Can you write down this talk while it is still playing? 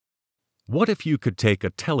What if you could take a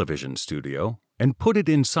television studio and put it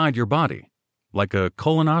inside your body, like a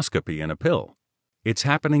colonoscopy in a pill? It's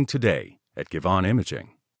happening today at Givon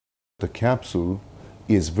Imaging. The capsule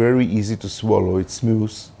is very easy to swallow, it's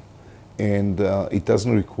smooth, and it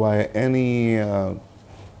doesn't require any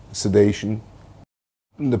sedation.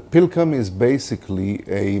 The PillCam is basically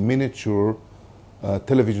a miniature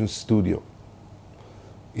television studio.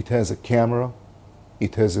 It has a camera,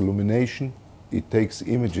 it has illumination, it takes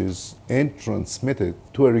images and transmits it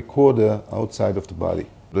to a recorder outside of the body.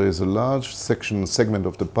 There is a large segment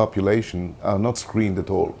of the population are not screened at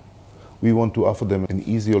all. We want to offer them an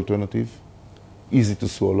easy alternative, easy to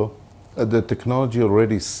swallow. The technology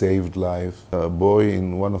already saved life. A boy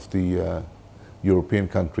in one of the European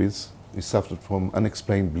countries, he suffered from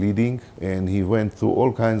unexplained bleeding and he went through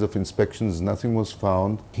all kinds of inspections, nothing was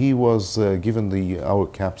found. He was given our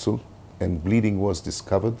capsule and bleeding was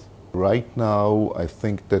discovered. Right now, I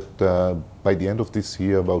think that by the end of this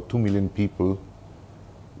year, about 2 million people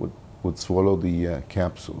would swallow the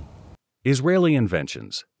capsule. Israeli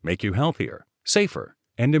inventions make you healthier, safer,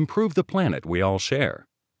 and improve the planet we all share.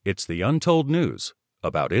 It's the untold news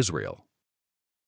about Israel.